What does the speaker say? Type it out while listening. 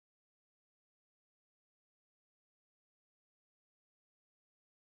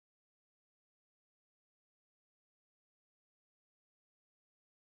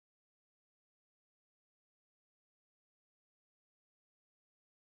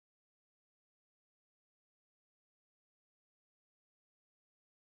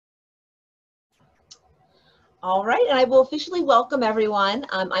All right, and I will officially welcome everyone.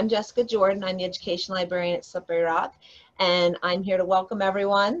 I'm Jessica Jordan. I'm the Education Librarian at Slippery Rock, and I'm here to welcome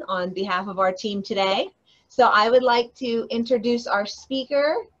everyone on behalf of our team today. So I would like to introduce our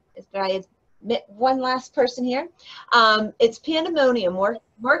speaker. I admit one last person here. It's Pandemonium,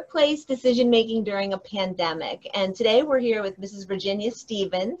 Workplace Decision-Making During a Pandemic. And today we're here with Mrs. Virginia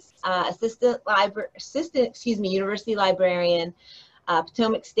Stevens, University Librarian,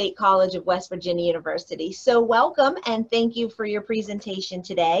 Potomac State College of West Virginia University. So welcome and thank you for your presentation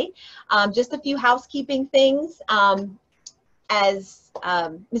today. Just a few housekeeping things. As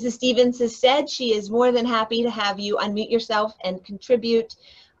Mrs. Stevens has said, she is more than happy to have you unmute yourself and contribute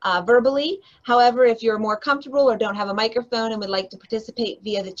verbally. However, if you're more comfortable or don't have a microphone and would like to participate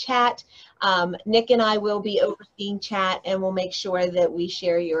via the chat, Nick and I will be overseeing chat and we'll make sure that we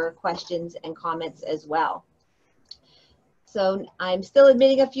share your questions and comments as well. So I'm still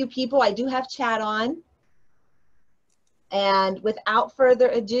admitting a few people. I do have chat on. And without further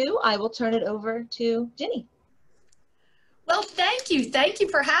ado, I will turn it over to Ginny. Well, thank you. Thank you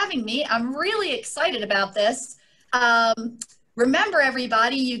for having me. I'm really excited about this. Remember,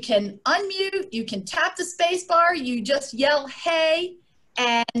 everybody, you can unmute, you can tap the space bar, you just yell, hey,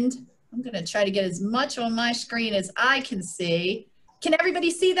 and I'm going to try to get as much on my screen as I can see. Can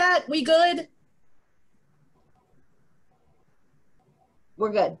everybody see that? We good? We're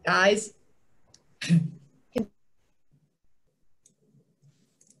good. Guys?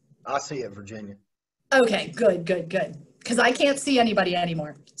 I see it, Virginia. Okay, good, good, good. Because I can't see anybody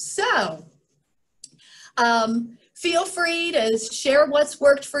anymore. So, feel free to share what's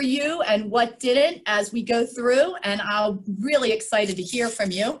worked for you and what didn't as we go through, and I'm really excited to hear from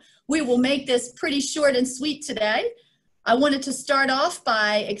you. We will make this pretty short and sweet today. I wanted to start off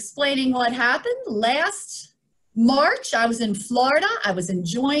by explaining what happened. Last March, I was in Florida. I was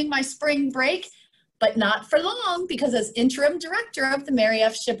enjoying my spring break, but not for long, because as interim director of the Mary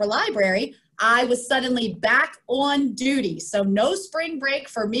F. Shipper Library, I was suddenly back on duty. So no spring break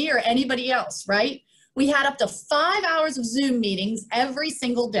for me or anybody else, right? We had up to 5 hours of Zoom meetings every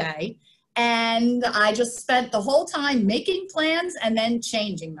single day, and I just spent the whole time making plans and then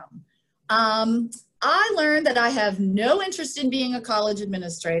changing them. I learned that I have no interest in being a college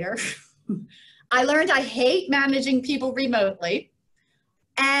administrator. I learned I hate managing people remotely.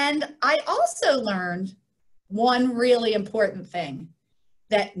 And I also learned one really important thing,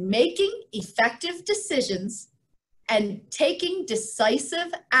 that making effective decisions and taking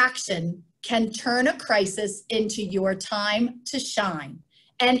decisive action can turn a crisis into your time to shine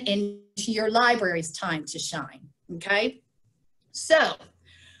and into your library's time to shine, okay? So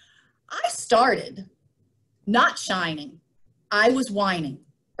I started not shining, I was whining.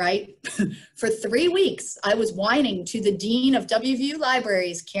 Right? For 3 weeks, I was whining to the Dean of WVU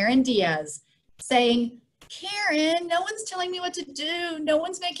Libraries, Karen Diaz, saying, Karen, no one's telling me what to do. No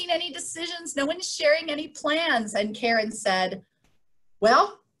one's making any decisions. No one's sharing any plans. And Karen said,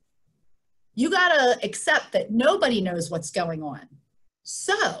 well, you gotta accept that nobody knows what's going on.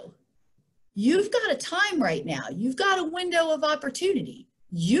 So you've got a time right now. You've got a window of opportunity.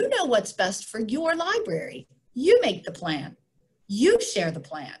 You know what's best for your library. You make the plan. You share the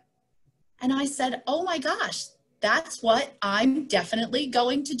plan. And I said, oh my gosh, that's what I'm definitely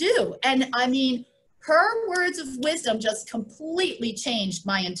going to do. And I mean, her words of wisdom just completely changed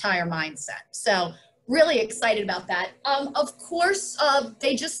my entire mindset. So really excited about that. Of course,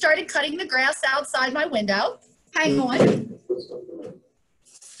 they just started cutting the grass outside my window. Hang on.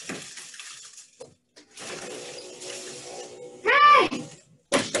 Hey!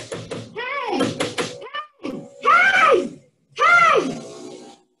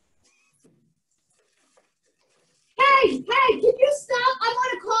 Hey, can you stop? I'm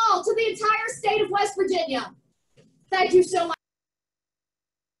on a call to the entire state of West Virginia. Thank you so much.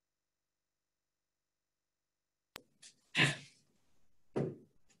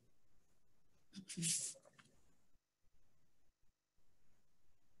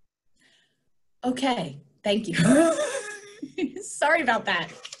 Okay, thank you. Sorry about that.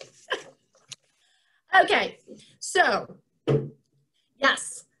 Okay, so,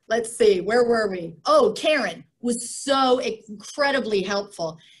 yes, let's see, where were we? Oh, Karen was so incredibly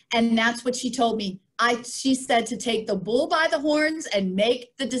helpful. And that's what she told me. She said to take the bull by the horns and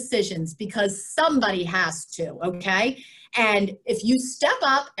make the decisions, because somebody has to, okay? And if you step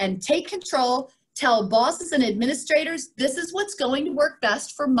up and take control, tell bosses and administrators, this is what's going to work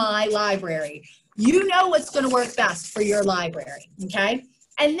best for my library. You know what's going to work best for your library, okay?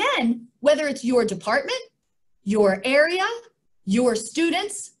 And then whether it's your department, your area, your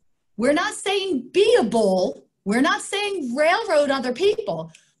students, we're not saying be a bull, we're not saying railroad other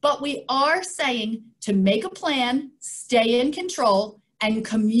people, But we are saying to make a plan, stay in control, and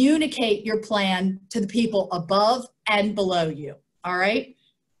communicate your plan to the people above and below you, all right?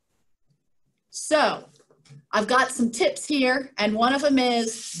 So I've got some tips here, and one of them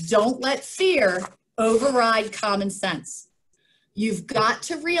is don't let fear override common sense. You've got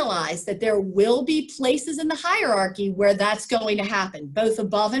to realize that there will be places in the hierarchy where that's going to happen, both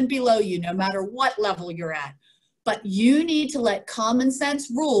above and below you, no matter what level you're at. But you need to let common sense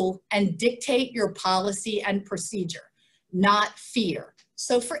rule and dictate your policy and procedure, not fear.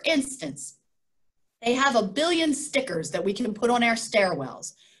 So for instance, they have a billion stickers that we can put on our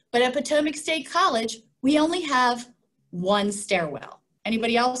stairwells, but at Potomac State College, we only have one stairwell.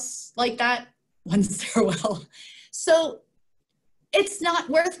 Anybody else like that? One stairwell. So it's not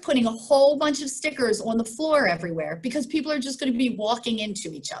worth putting a whole bunch of stickers on the floor everywhere because people are just going to be walking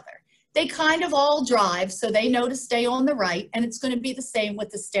into each other. They kind of all drive, so they know to stay on the right, and it's going to be the same with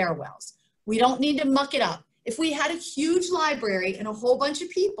the stairwells. We don't need to muck it up. If we had a huge library and a whole bunch of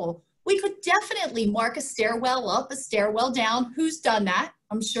people, we could definitely mark a stairwell up, a stairwell down. Who's done that?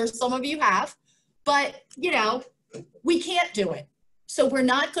 I'm sure some of you have, but you know, we can't do it. So we're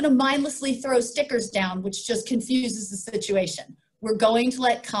not going to mindlessly throw stickers down, which just confuses the situation. We're going to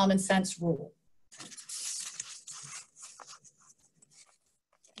let common sense rule.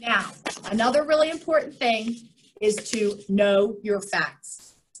 Now, another really important thing is to know your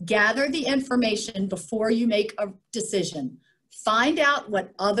facts. Gather the information before you make a decision. Find out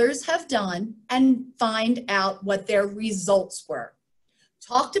what others have done and find out what their results were.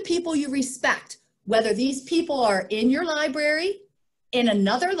 Talk to people you respect, whether these people are in your library, in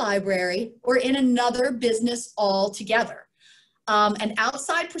another library, or in another business altogether. An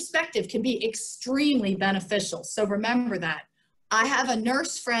outside perspective can be extremely beneficial, so remember that. I have a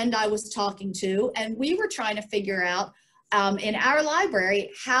nurse friend I was talking to, and we were trying to figure out in our library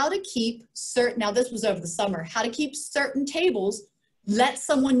how to keep certain, now this was over the summer, how to keep certain tables, let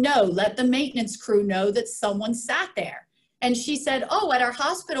someone know, let the maintenance crew know that someone sat there. And she said, oh, at our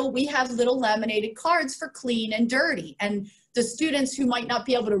hospital, we have little laminated cards for clean and dirty. And the students who might not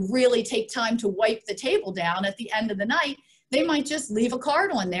be able to really take time to wipe the table down at the end of the night, they might just leave a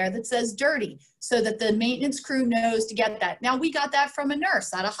card on there that says dirty so that the maintenance crew knows to get that. Now, we got that from a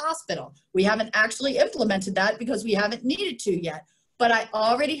nurse at a hospital. We haven't actually implemented that because we haven't needed to yet, but I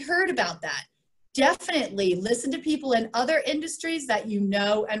already heard about that. Definitely listen to people in other industries that you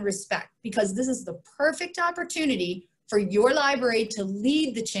know and respect, because this is the perfect opportunity for your library to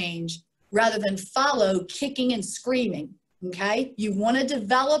lead the change rather than follow kicking and screaming, okay? You want to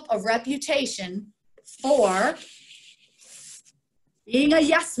develop a reputation for being a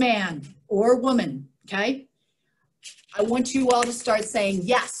yes man or woman, okay? I want you all to start saying,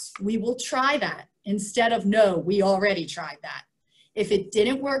 yes, we will try that, instead of no, we already tried that. If it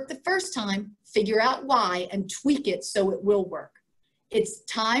didn't work the first time, figure out why and tweak it so it will work. It's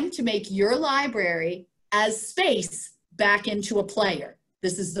time to make your library as space back into a player.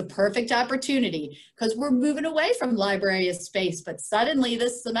 This is the perfect opportunity because we're moving away from library as space, but suddenly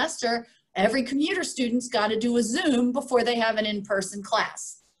this semester, every commuter student's got to do a Zoom before they have an in-person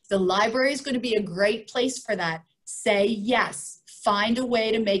class. The library is going to be a great place for that. Say yes. Find a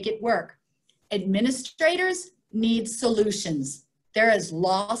way to make it work. Administrators need solutions. They're as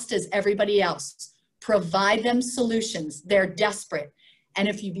lost as everybody else. Provide them solutions. They're desperate. And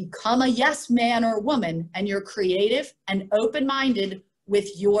if you become a yes man or woman and you're creative and open-minded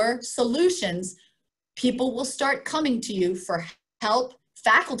with your solutions, people will start coming to you for help.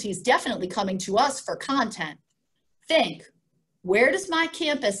 Faculty is definitely coming to us for content. Think, where does my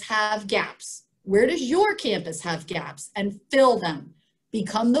campus have gaps? Where does your campus have gaps? And fill them.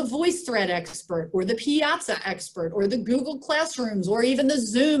 Become the VoiceThread expert or the Piazza expert or the Google Classrooms or even the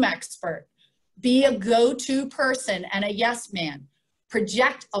Zoom expert. Be a go-to person and a yes man.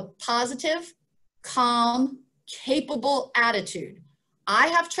 Project a positive, calm, capable attitude. I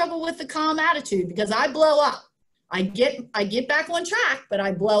have trouble with the calm attitude because I blow up. I get back on track, but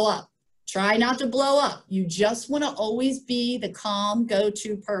I blow up. Try not to blow up. You just want to always be the calm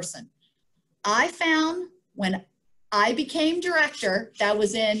go-to person. I found when I became director, that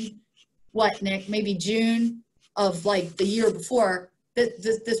was in what, Nick, maybe June of like the year before,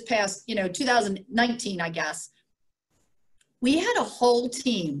 this past, 2019, I guess. We had a whole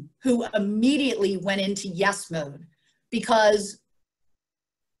team who immediately went into yes mode because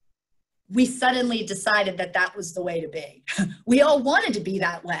we suddenly decided that that was the way to be. We all wanted to be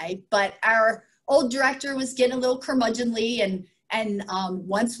that way, but our old director was getting a little curmudgeonly, and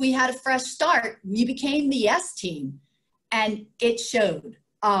once we had a fresh start, we became the yes team, and it showed.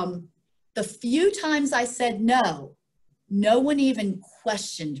 The few times I said no, No one even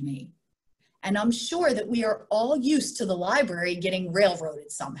questioned me. And I'm sure that we are all used to the library getting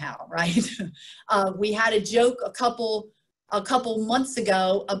railroaded somehow, right? We had a joke a couple months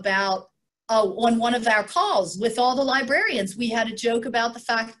ago about, on one of our calls with all the librarians, we had a joke about the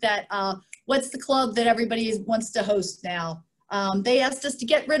fact that, what's the club that everybody wants to host now? They asked us to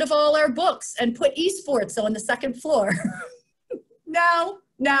get rid of all our books and put esports on the second floor. No,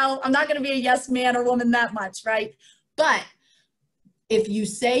 I'm not gonna be a yes man or woman that much, right? But if you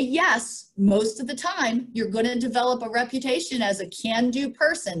say yes, most of the time, you're going to develop a reputation as a can-do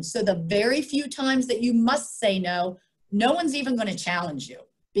person. So the very few times that you must say no, no one's even going to challenge you,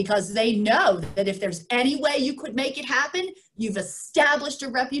 because they know that if there's any way you could make it happen, you've established a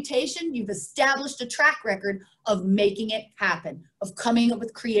reputation, you've established a track record of making it happen, of coming up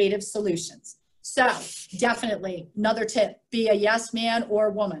with creative solutions. So definitely another tip, be a yes man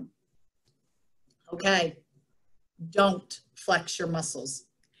or woman. Okay, don't flex your muscles.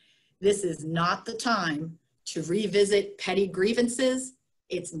 This is not the time to revisit petty grievances.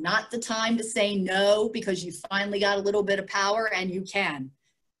 It's not the time to say no because you finally got a little bit of power, and you can.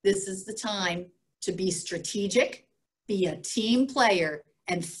 This is the time to be strategic, be a team player,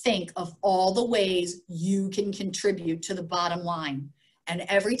 and think of all the ways you can contribute to the bottom line. And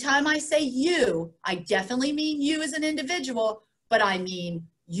every time I say you, I definitely mean you as an individual, but I mean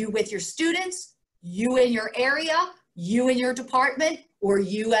you with your students, you in your area, you in your department, or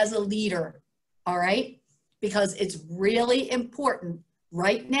you as a leader, all right? Because it's really important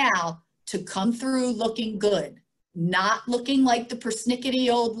right now to come through looking good, not looking like the persnickety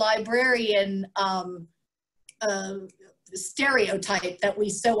old librarian stereotype that we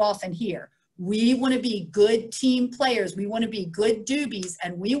so often hear. We want to be good team players. We want to be good doobies,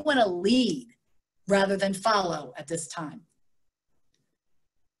 and we want to lead rather than follow at this time.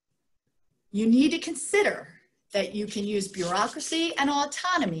 You need to consider that you can use bureaucracy and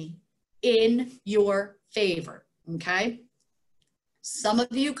autonomy in your favor, okay? Some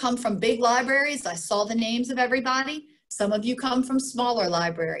of you come from big libraries. I saw the names of everybody. Some of you come from smaller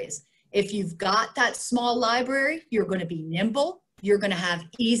libraries. If you've got that small library, you're going to be nimble. You're going to have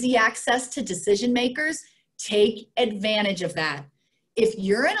easy access to decision makers. Take advantage of that. If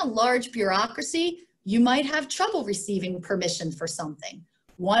you're in a large bureaucracy, you might have trouble receiving permission for something.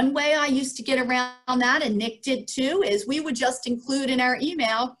 One way I used to get around that, and Nick did too, is we would just include in our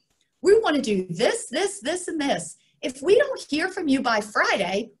email, we want to do this, this, this, and this. If we don't hear from you by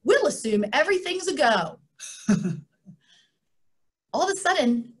Friday, we'll assume everything's a go. All of a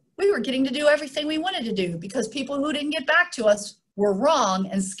sudden, we were getting to do everything we wanted to do because people who didn't get back to us were wrong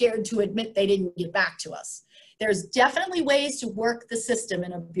and scared to admit they didn't get back to us. There's definitely ways to work the system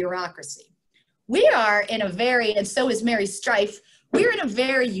in a bureaucracy. We are in a very, and so is Mary Strife, we're in a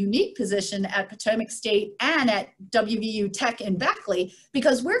very unique position at Potomac State and at WVU Tech in Beckley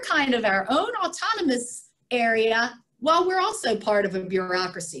because we're kind of our own autonomous area while we're also part of a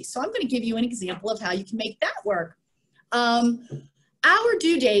bureaucracy. So I'm going to give you an example of how you can make that work. Our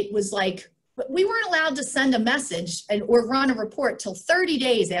due date was like, we weren't allowed to send a message or run a report till 30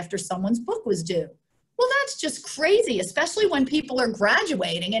 days after someone's book was due. Well, that's just crazy, especially when people are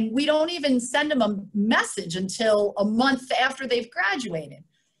graduating and we don't even send them a message until a month after they've graduated.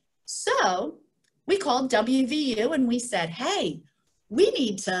 So we called WVU and we said, hey, we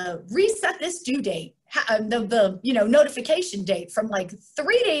need to reset this due date, the notification date from like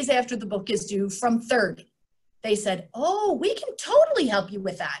 3 days after the book is due from 30. They said, oh, we can totally help you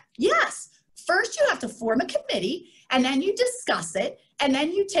with that. Yes. First, you have to form a committee, and then you discuss it, and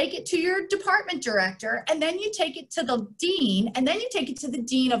then you take it to your department director, and then you take it to the dean, and then you take it to the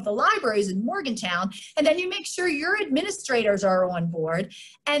dean of the libraries in Morgantown, and then you make sure your administrators are on board,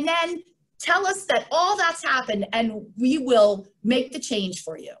 and then tell us that all that's happened, and we will make the change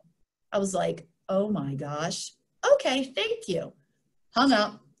for you. I was like, oh my gosh, okay, thank you. Hung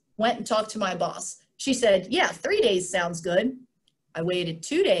up, went and talked to my boss. She said, yeah, 3 days sounds good. I waited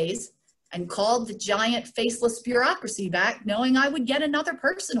 2 days and called the giant faceless bureaucracy back, knowing I would get another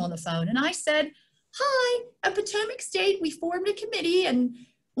person on the phone. And I said, hi, at Potomac State, we formed a committee and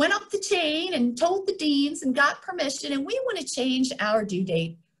went up the chain and told the deans and got permission, and we want to change our due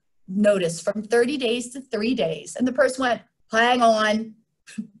date notice from 30 days to 3 days. And the person went, hang on,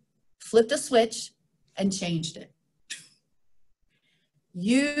 flipped a switch and changed it.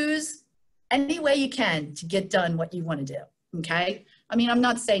 Use any way you can to get done what you want to do, okay? I mean, I'm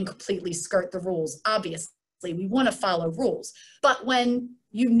not saying completely skirt the rules. Obviously, we want to follow rules. But when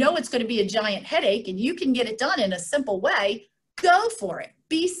you know it's going to be a giant headache and you can get it done in a simple way, go for it.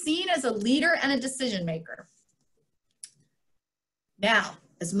 Be seen as a leader and a decision maker. Now,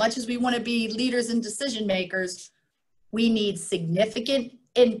 as much as we want to be leaders and decision makers, We need significant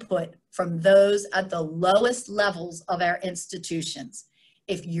input from those at the lowest levels of our institutions.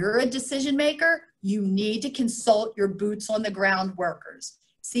 If you're a decision maker, you need to consult your boots on the ground workers.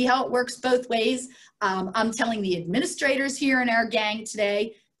 See how it works both ways? I'm telling the administrators here in our gang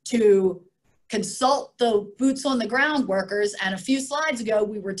today to consult the boots on the ground workers, and a few slides ago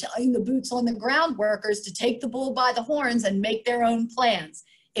we were telling the boots on the ground workers to take the bull by the horns and make their own plans.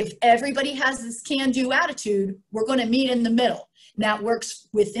 If everybody has this can-do attitude, we're going to meet in the middle. Now it works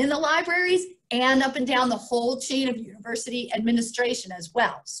within the libraries and up and down the whole chain of university administration as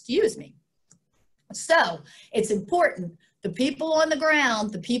well. Excuse me. So it's important. The people on the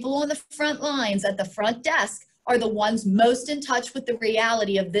ground, the people on the front lines at the front desk are the ones most in touch with the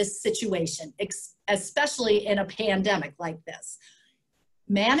reality of this situation, especially in a pandemic like this.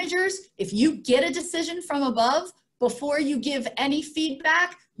 Managers, if you get a decision from above, before you give any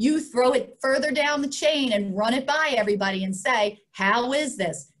feedback, you throw it further down the chain and run it by everybody and say, how is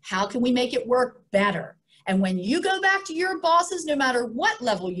this? How can we make it work better? And when you go back to your bosses, no matter what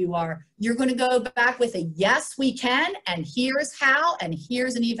level you are, you're going to go back with a yes, we can, and here's how, and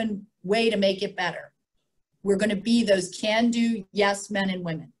here's an even way to make it better. We're going to be those can-do yes men and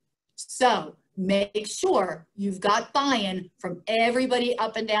women. So make sure you've got buy-in from everybody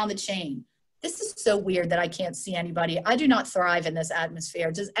up and down the chain. This is so weird that I can't see anybody. I do not thrive in this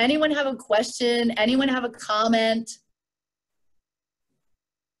atmosphere. Does anyone have a question? Anyone have a comment?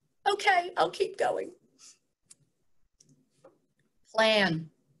 Okay, I'll keep going. Plan.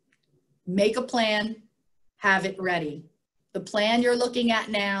 Make a plan. Have it ready. The plan you're looking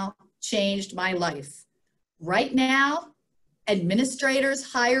at now changed my life. Right now,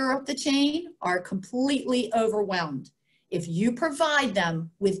 administrators higher up the chain are completely overwhelmed. If you provide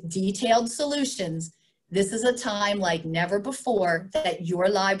them with detailed solutions, this is a time like never before that your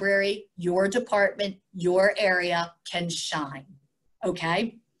library, your department, your area can shine,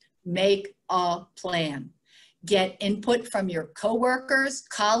 okay? Make a plan. Get input from your coworkers,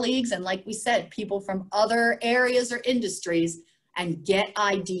 colleagues, and like we said, people from other areas or industries, and get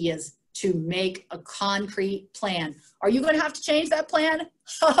ideas to make a concrete plan. Are you going to have to change that plan?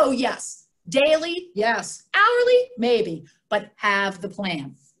 Oh, yes. Daily? Yes. Hourly? Maybe. But have the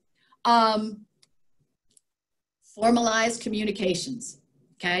plan. Formalized communications.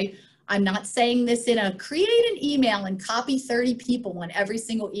 Okay? I'm not saying this in a create an email and copy 30 people on every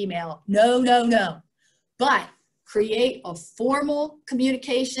single email. No, no, no. But create a formal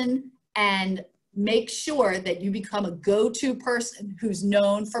communication and make sure that you become a go-to person who's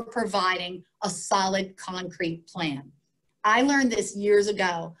known for providing a solid, concrete plan. I learned this years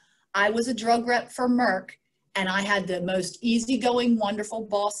ago. I was a drug rep for Merck, and I had the most easygoing, wonderful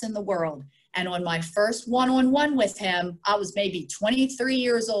boss in the world. And on my first one-on-one with him, I was maybe 23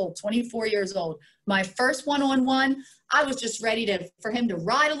 years old, 24 years old. My first one-on-one, I was just ready for him to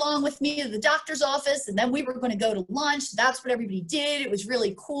ride along with me to the doctor's office, and then we were going to go to lunch. That's what everybody did. It was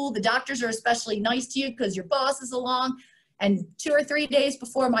really cool. The doctors are especially nice to you because your boss is along. And 2 or 3 days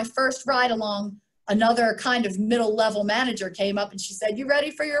before my first ride along, another kind of middle-level manager came up and she said, "You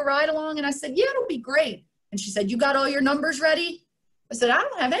ready for your ride along?" And I said, "Yeah, it'll be great." And she said, "You got all your numbers ready?" I said, "I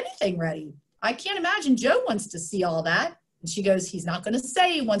don't have anything ready. I can't imagine Joe wants to see all that." And she goes, "He's not going to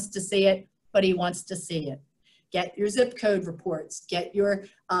say he wants to see it, but he wants to see it." Get your zip code reports, get your,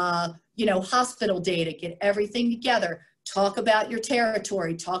 hospital data, get everything together. Talk about your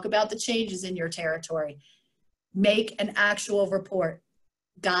territory, talk about the changes in your territory. Make an actual report.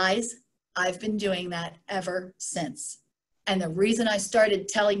 Guys, I've been doing that ever since. And the reason I started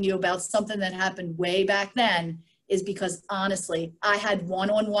telling you about something that happened way back then is because honestly, I had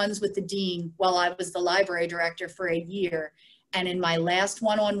one-on-ones with the dean while I was the library director for a year. And in my last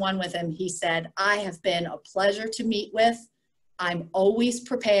one-on-one with him, he said, "I have been a pleasure to meet with. I'm always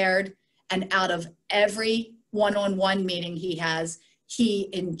prepared. And out of every one-on-one meeting he has, he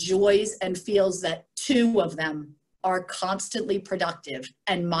enjoys and feels that 2 of them are constantly productive.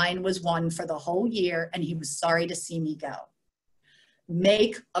 And mine was one for the whole year, and he was sorry to see me go."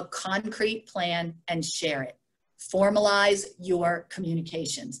 Make a concrete plan and share it. Formalize your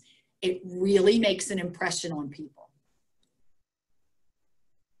communications. It really makes an impression on people.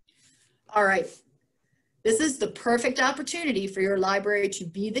 All right. This is the perfect opportunity for your library to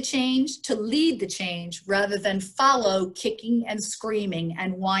be the change, to lead the change, rather than follow kicking and screaming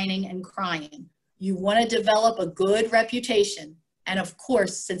and whining and crying. You want to develop a good reputation. And of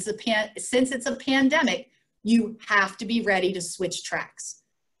course, since it's a pandemic, you have to be ready to switch tracks.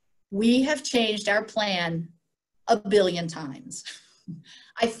 We have changed our plan a billion times.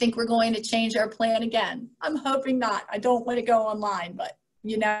 I think we're going to change our plan again. I'm hoping not. I don't want to go online, but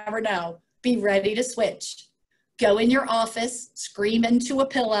you never know. Be ready to switch. go in your office, scream into a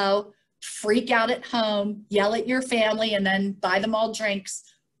pillow, freak out at home, yell at your family, and then buy them all drinks.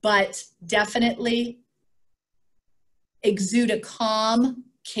 But definitely exude a calm,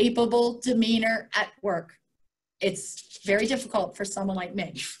 capable demeanor at work. It's very difficult for someone like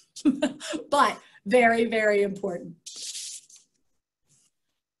me, but very, very important.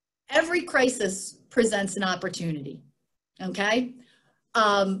 Every crisis presents an opportunity, okay?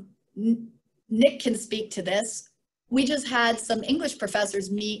 Nick can speak to this. We just had some English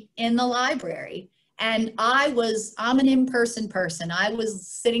professors meet in the library, and I'm an in-person person. I was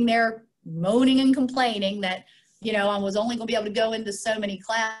sitting there moaning and complaining that, you know, I was only going to be able to go into so many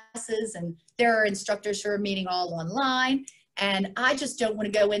classes, and there are instructors who are meeting all online, and I just don't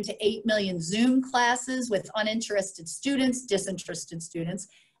want to go into 8 million Zoom classes with uninterested students, disinterested students.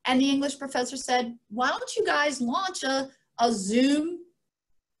 And the English professor said, why don't you guys launch a Zoom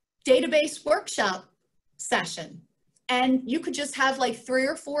database workshop session? And you could just have like 3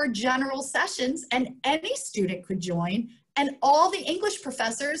 or 4 general sessions, and any student could join, and all the English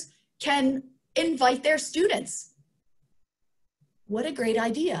professors can invite their students. What a great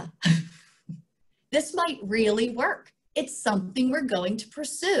idea. This might really work. It's something we're going to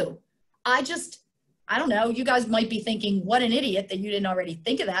pursue. I don't know, you guys might be thinking, what an idiot that you didn't already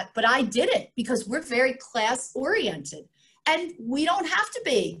think of that, but I did it because we're very class oriented, and we don't have to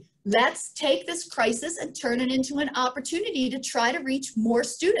be. Let's take this crisis and turn it into an opportunity to try to reach more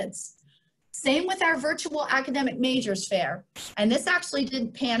students. Same with our virtual academic majors fair. And this actually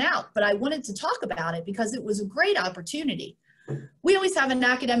didn't pan out, but I wanted to talk about it because it was a great opportunity. We always have an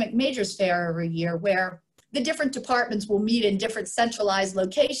academic majors fair every year where the different departments will meet in different centralized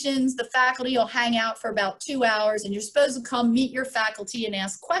locations. The faculty will hang out for about 2 hours, and you're supposed to come meet your faculty and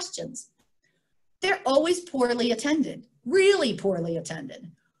ask questions. They're always poorly attended, really poorly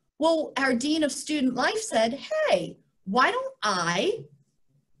attended. Well, our Dean of Student Life said, hey, why don't I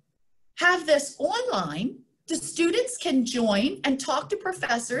have this online? The students can join and talk to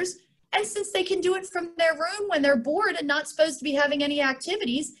professors, and since they can do it from their room when they're bored and not supposed to be having any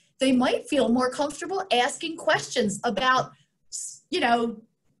activities, they might feel more comfortable asking questions about, you know,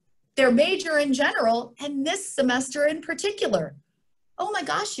 their major in general and this semester in particular. Oh my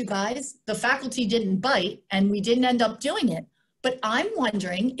gosh, you guys, the faculty didn't bite and we didn't end up doing it. But I'm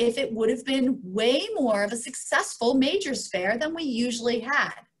wondering if it would have been way more of a successful majors fair than we usually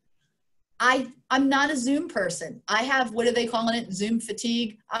had. I'm not a Zoom person. I have, what are they calling it? Zoom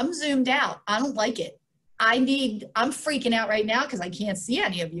fatigue. I'm zoomed out. I don't like it. I'm freaking out right now because I can't see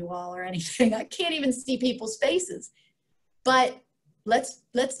any of you all or anything. I can't even see people's faces. But let's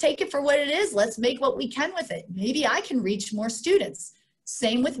take it for what it is. Let's make what we can with it. Maybe I can reach more students.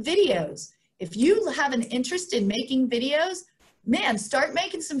 Same with videos. If you have an interest in making videos, man, start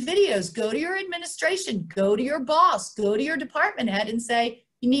making some videos. Go to your administration, go to your boss, go to your department head and say,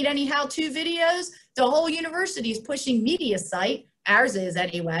 you need any how-to videos? The whole university is pushing media site. Ours is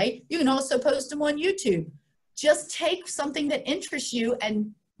anyway. You can also post them on YouTube. Just take something that interests you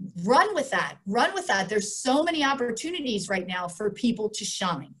and run with that. Run with that. There's so many opportunities right now for people to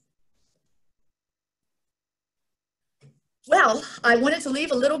shine. Well, I wanted to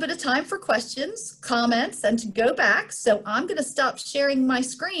leave a little bit of time for questions, comments, and to go back. So I'm going to stop sharing my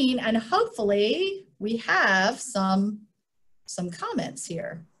screen, and hopefully we have some comments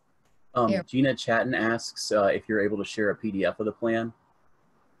here. Gina Chatton asks if you're able to share a PDF of the plan.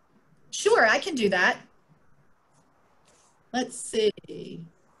 Sure, I can do that. Let's see.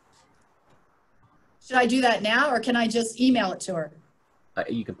 Should I do that now, or can I just email it to her?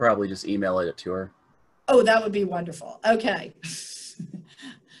 You can probably just email it to her. Oh, that would be wonderful. Okay.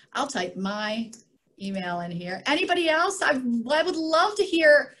 I'll type my email in here. Anybody else? I would love to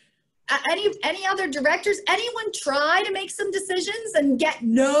hear any other directors, anyone try to make some decisions and get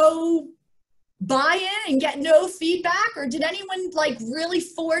no buy-in and get no feedback? Or did anyone like really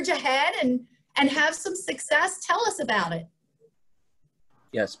forge ahead and have some success? Tell us about it.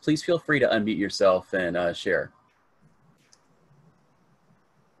 Yes, please feel free to unmute yourself and share.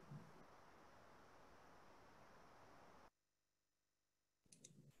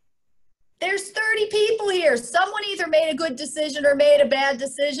 There's 30 people here. Someone either made a good decision or made a bad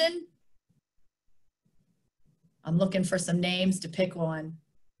decision. I'm looking for some names to pick on.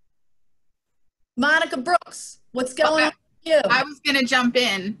 Monica Brooks, what's going on with you? I was going to jump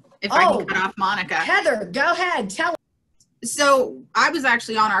in if I can cut off Monica. Heather, go ahead. Tell us. So I was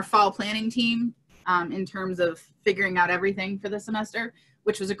actually on our fall planning team in terms of figuring out everything for the semester,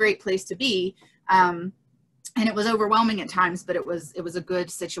 which was a great place to be. And it was overwhelming at times, but it was a good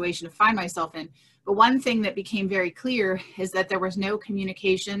situation to find myself in. But one thing that became very clear is that there was no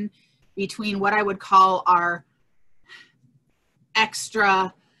communication between what I would call our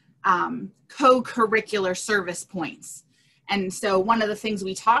extra co-curricular service points. And so one of the things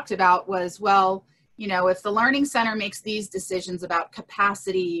we talked about was, well, you know, if the Learning Center makes these decisions about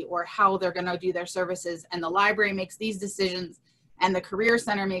capacity or how they're going to do their services, and the library makes these decisions, and the Career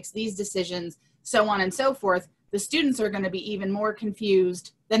Center makes these decisions, so on and so forth, the students are going to be even more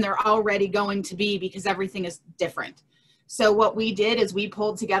confused than they're already going to be because everything is different. So what we did is we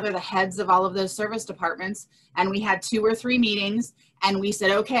pulled together the heads of all of those service departments, and we had 2 or 3 meetings, and we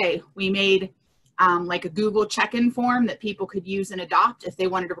said, okay, we made like a Google check-in form that people could use and adopt if they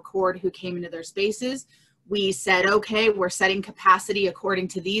wanted to record who came into their spaces. We said, okay, we're setting capacity according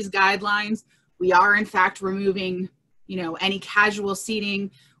to these guidelines. We are in fact removing, you know, any casual seating.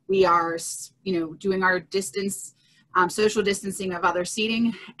 We are, you know, doing our distance, social distancing of other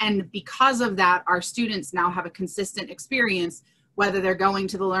seating. And because of that, our students now have a consistent experience, whether they're going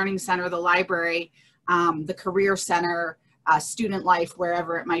to the Learning Center, the library, the Career Center, student life,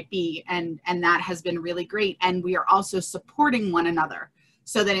 wherever it might be. And that has been really great. And we are also supporting one another,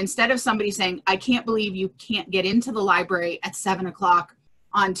 so that instead of somebody saying, I can't believe you can't get into the library at 7 o'clock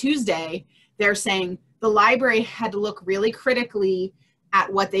on Tuesday, they're saying the library had to look really critically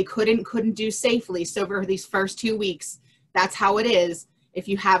at what they could and couldn't do safely. So for these first 2 weeks, that's how it is. If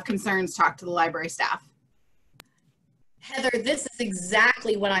you have concerns, talk to the library staff. Heather, this is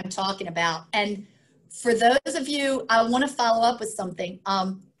exactly what I'm talking about. And for those of you, I want to follow up with something.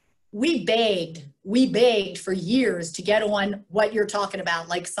 We begged for years to get on what you're talking about,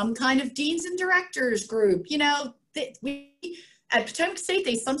 like some kind of deans and directors group. You know, we at Potomac State,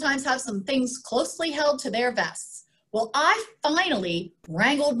 they sometimes have some things closely held to their vests. Well, I finally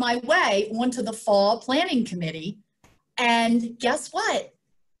wrangled my way onto the fall planning committee. And guess what?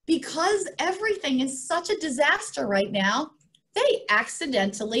 Because everything is such a disaster right now, they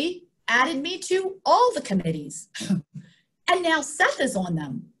accidentally added me to all the committees. And now Seth is on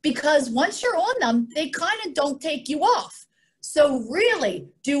them, because once you're on them, they kind of don't take you off. So really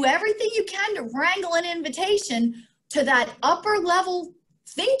do everything you can to wrangle an invitation to that upper level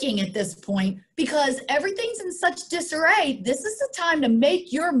thinking at this point, because everything's in such disarray. This is the time to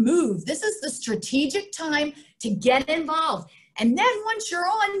make your move. This is the strategic time to get involved. And then once you're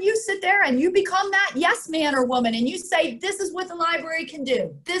on, you sit there and you become that yes man or woman, and you say, this is what the library can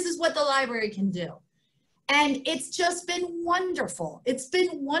do. This is what the library can do. And it's just been wonderful. It's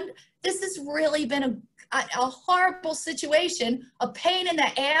been this has really been a horrible situation, a pain in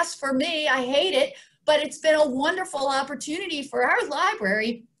the ass for me. I hate it, but it's been a wonderful opportunity for our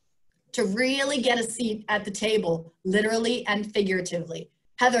library to really get a seat at the table, literally and figuratively.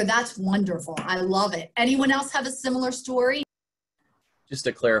 Heather, that's wonderful. I love it. Anyone else have a similar story? Just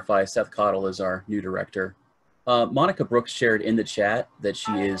to clarify, Seth Cottle is our new director. Monica Brooks shared in the chat that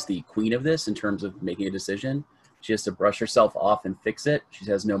she is the queen of this in terms of making a decision. She has to brush herself off and fix it. She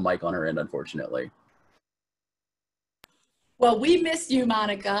has no mic on her end, unfortunately. Well, we miss you,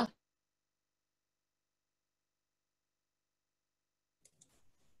 Monica.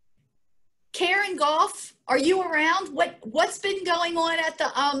 Karen Goff, are you around? What's been going on at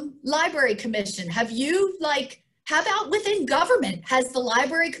the Library Commission? Have you, like, how about within government? Has the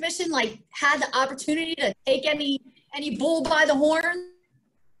Library Commission like had the opportunity to take any bull by the horn?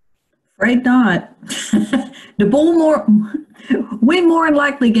 Afraid not. The bull we more than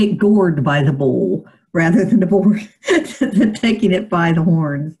likely get gored by the bull rather than the bull than taking it by the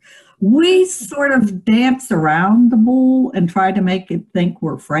horns. We sort of dance around the bull and try to make it think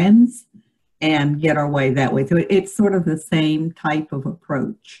we're friends and get our way that way. So it's sort of the same type of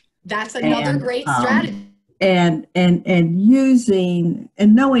approach. That's another great strategy. And using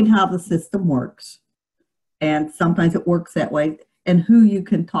and knowing how the system works, and sometimes it works that way, and who you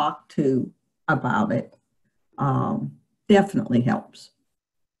can talk to about it definitely helps.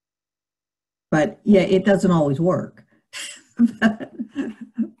 But yeah, it doesn't always work.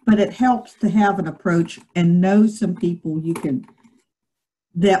 But it helps to have an approach and know some people you can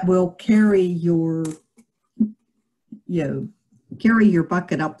that will carry your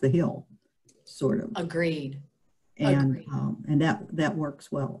bucket up the hill. Sort of. Agreed. And that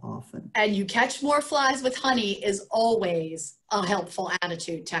works well often. And you catch more flies with honey is always a helpful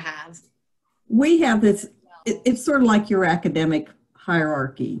attitude to have. We have this, it's sort of like your academic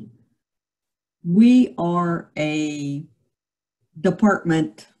hierarchy. We are a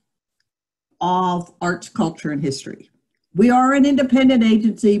department of arts, culture, and history. We are an independent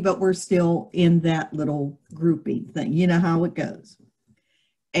agency, but we're still in that little grouping thing. You know how it goes.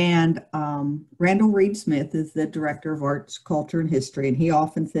 And Randall Reed Smith is the director of arts, culture, and history. And he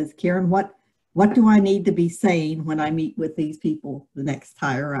often says, Karen, what do I need to be saying when I meet with these people the next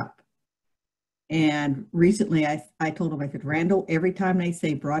higher up? And recently I told him, I said, Randall, every time they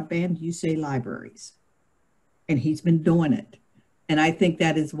say broadband, you say libraries. And he's been doing it. And I think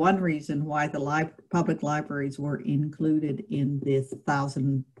that is one reason why the public libraries were included in this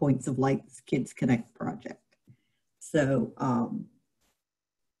 1,000 Points of Lights Kids Connect project. So,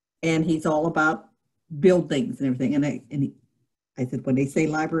 and he's all about buildings and everything. And I said, when they say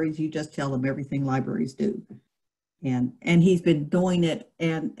libraries, you just tell them everything libraries do. And he's been doing it,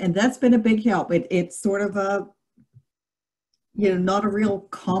 and that's been a big help. It's sort of a, not a real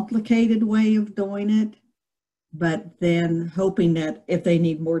complicated way of doing it, but then hoping that if they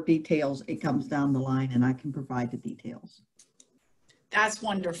need more details, it comes down the line and I can provide the details. That's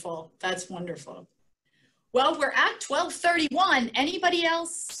wonderful. That's wonderful. Well, we're at 12:31. Anybody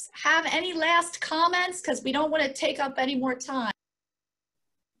else have any last comments? Because we don't want to take up any more time.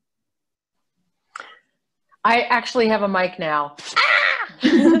 I actually have a mic now.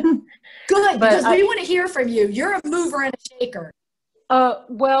 Good, because we want to hear from you. You're a mover and a shaker.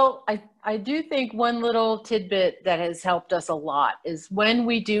 Well, I do think one little tidbit that has helped us a lot is when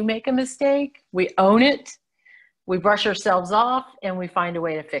we do make a mistake, we own it, we brush ourselves off, and we find a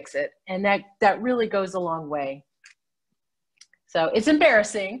way to fix it. And that really goes a long way. So it's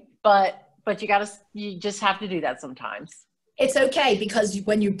embarrassing, but you just have to do that sometimes. It's okay, because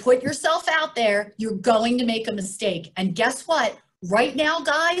when you put yourself out there, you're going to make a mistake. And guess what? Right now,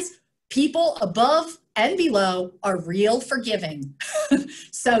 guys, people above and below are real forgiving.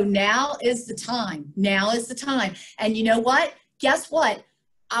 So now is the time. Now is the time. And you know what? Guess what?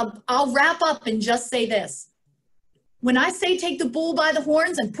 I'll wrap up and just say this. When I say take the bull by the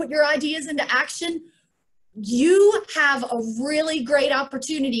horns and put your ideas into action, you have a really great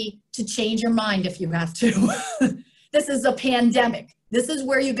opportunity to change your mind if you have to. This is a pandemic. This is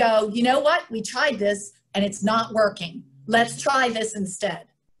where you go, you know what? We tried this and it's not working. Let's try this instead.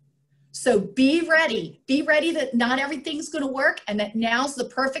 So be ready. Be ready that not everything's going to work and that now's the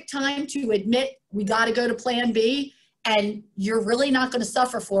perfect time to admit we got to go to plan B, and you're really not going to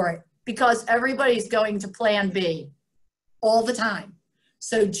suffer for it because everybody's going to plan B all the time.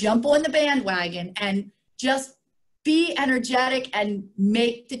 So jump on the bandwagon and just be energetic and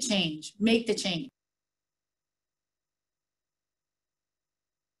make the change. Make the change.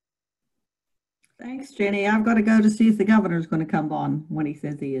 Thanks, Jenny. I've got to go to see if the governor's going to come on when he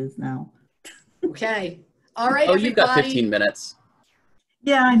says he is now. Okay. All right, Oh, everybody. you've got 15 minutes.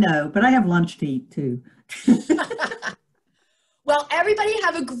 Yeah, I know, but I have lunch to eat too. Well, everybody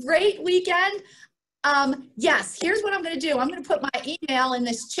have a great weekend. Yes, here's what I'm going to do. I'm going to put my email in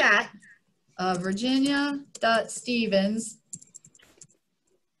this chat,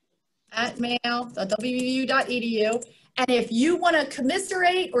 virginia.stevens@mail.wpu.edu. And if you want to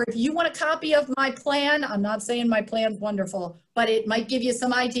commiserate or if you want a copy of my plan, I'm not saying my plan's wonderful, but it might give you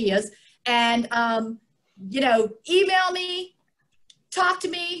some ideas. And, email me, talk to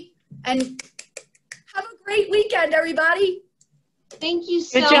me, and have a great weekend, everybody. Thank you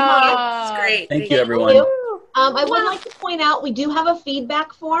so Good much. job. Great. Thank you, everyone. I would like to point out we do have a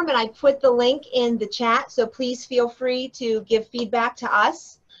feedback form, and I put the link in the chat, so please feel free to give feedback to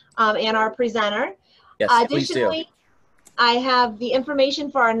us and our presenter. Yes, please do. Additionally, I have the information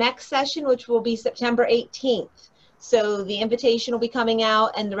for our next session, which will be September 18th. So the invitation will be coming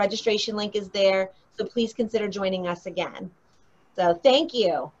out and the registration link is there. So please consider joining us again. So thank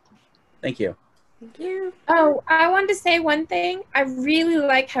you. Thank you. Thank you. Oh, I wanted to say one thing. I really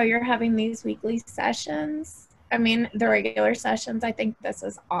like how you're having these weekly sessions. I mean, the regular sessions. I think this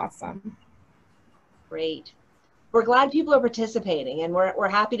is awesome. Great. We're glad people are participating, and we're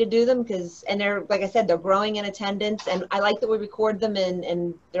happy to do them and they're, like I said, they're growing in attendance, and I like that we record them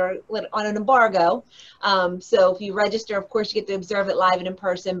and they're on an embargo. So if you register, of course, you get to observe it live and in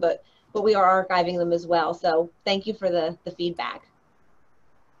person, but we are archiving them as well. So thank you for the feedback.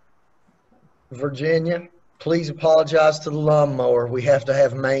 Virginia, please apologize to the lawnmower. We have to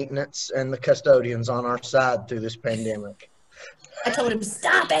have maintenance and the custodians on our side through this pandemic. I told him,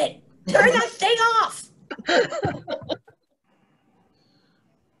 stop it. Turn that thing off.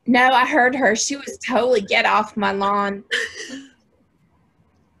 No, I heard her. She was totally get off my lawn.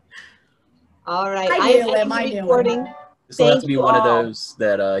 All right. I knew him. I knew him. Recording. This will have Thank to be you one of all. those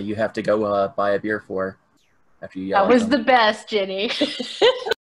that you have to go buy a beer for after you yell That at was them. the best, Jenny.